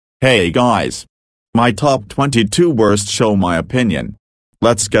Hey guys. My top 22 worst show my opinion.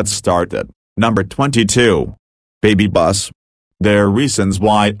 Let's get started. Number 22. Baby Bus. There are reasons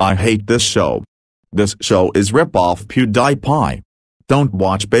why I hate this show. This show is rip-off PewDiePie. Don't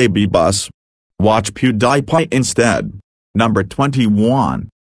watch Baby Bus. Watch PewDiePie instead. Number 21.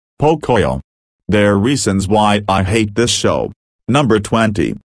 Pocoyo. There are reasons why I hate this show. Number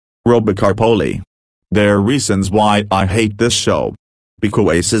 20. Robocarpoly. There are reasons why I hate this show.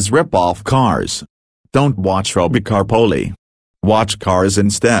 Because rip-off Cars. Don't watch Robocarpoly. Watch Cars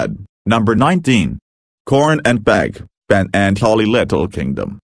instead. Number 19. Corn and Beg, Ben and Holly Little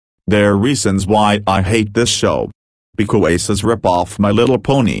Kingdom. There are reasons why I hate this show. Because rip-off My Little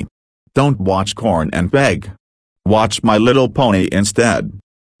Pony. Don't watch Corn and Beg. Watch My Little Pony instead.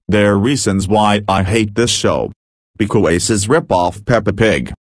 There are reasons why I hate this show. Because rip-off Peppa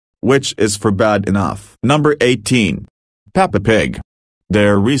Pig. Which is for bad enough. Number 18. Peppa Pig.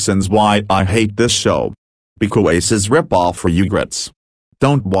 There are reasons why I hate this show. Because rip-off Rugrats.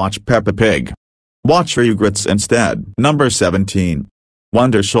 Don't watch Peppa Pig. Watch Rugrats instead. Number 17.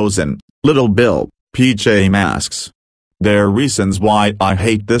 Wonder Chosen, Little Bill, PJ Masks. There are reasons why I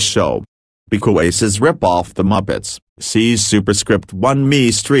hate this show. Because rip-off The Muppets, C's Superscript 1 Me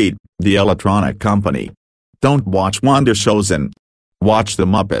Street, The Electronic Company. Don't watch Wonder Chosen. Watch The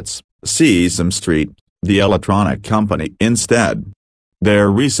Muppets, Sesame Street, The Electronic Company instead. There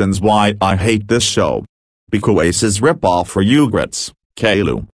are reasons why I hate this show. Because rip-off Rugrats,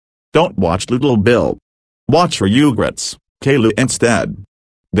 Caillou. Don't watch Little Bill. Watch Rugrats, Caillou instead.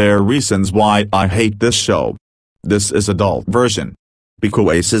 There are reasons why I hate this show. This is adult version.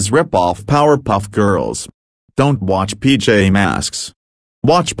 Because rip-off Powerpuff Girls. Don't watch PJ Masks.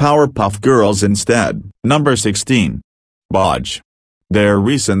 Watch Powerpuff Girls instead. Number 16. Bodge. There are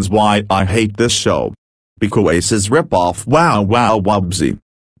reasons why I hate this show. Because rip-off Wow Wow Wubbzy.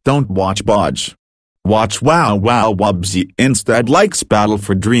 Don't watch Bodge. Watch Wow Wow Wubbzy instead. Likes Battle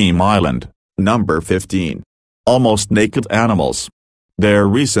for Dream Island. Number 15. Almost Naked Animals. There are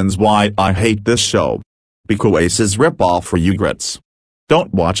reasons why I hate this show. Because rip-off Rugrats.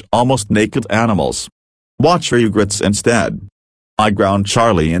 Don't watch Almost Naked Animals. Watch Rugrats instead. I ground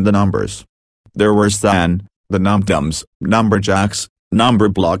Charlie in the numbers. They're worse than the Num Tums, Numberjacks,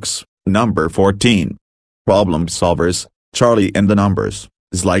 Numberblocks. Number 14. Problem Solvers, Charlie in the Numbers,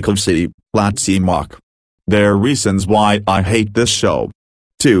 Zlikov City, Platsy Mock. There are reasons why I hate this show.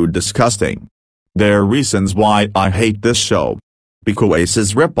 Too disgusting. There are reasons why I hate this show.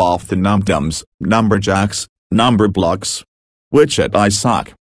 Because rip-off the Num Tums, Numberjacks, Numberblocks. Witchet I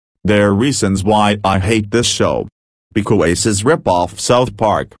Suck. There are reasons why I hate this show. Because rip-off South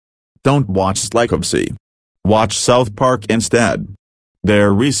Park. Don't watch Zlikov City. Watch South Park instead. There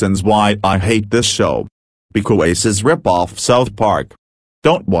are reasons why I hate this show. Because rip-off South Park.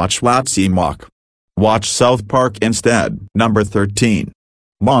 Don't watch Watsy Mock. Watch South Park instead. Number 13.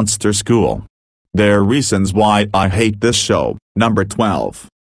 Monster School. There are reasons why I hate this show. Number 12.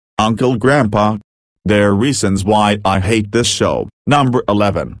 Uncle Grandpa. There are reasons why I hate this show. Number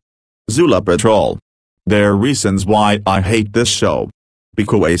 11. Zula Patrol. There are reasons why I hate this show.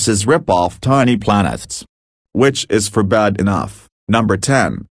 Because rip-off Tiny Planets. Which is for bad enough. Number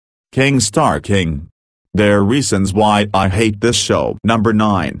 10. King Star King. There are reasons why I hate this show. Number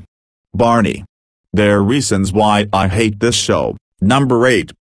 9. Barney. There are reasons why I hate this show. Number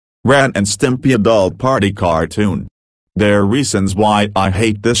 8. Ren and Stimpy Adult Party Cartoon. There are reasons why I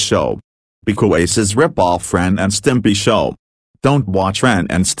hate this show. Because rip-off Ren and Stimpy show. Don't watch Ren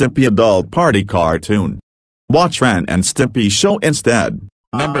and Stimpy Adult Party Cartoon. Watch Ren and Stimpy show instead.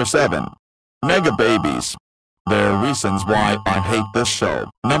 Number 7. Mega Babies. There are reasons why I hate this show.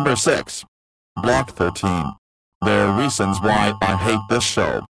 Number 6. Block 13. There are reasons why I hate this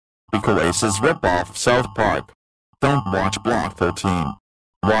show. Because rip-off South Park. Don't watch Block 13.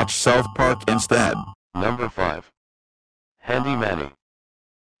 Watch South Park instead. Number 5. Handy Manny.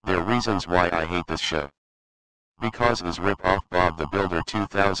 There are reasons why I hate this show. Because is rip-off Bob the Builder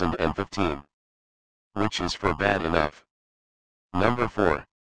 2015. Which is for bad enough. Number 4.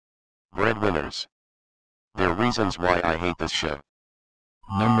 Breadwinners. There are reasons why I hate this show.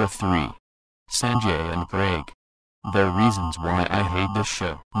 Number 3. Sanjay and Craig. There are reasons why I hate this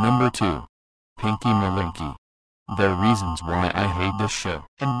show. Number 2. Pinky Malinky. There are reasons why I hate this show.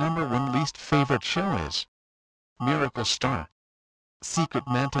 And number 1 least favorite show is Miracle Star, Secret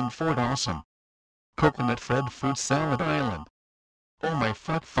Mountain Fort Awesome, Coconut Fred Fruit Salad Island. Oh my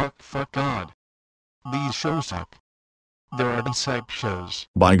fuck god. These shows suck. There are inside shows.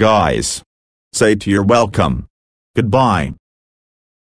 Bye guys. Say to your welcome. Goodbye.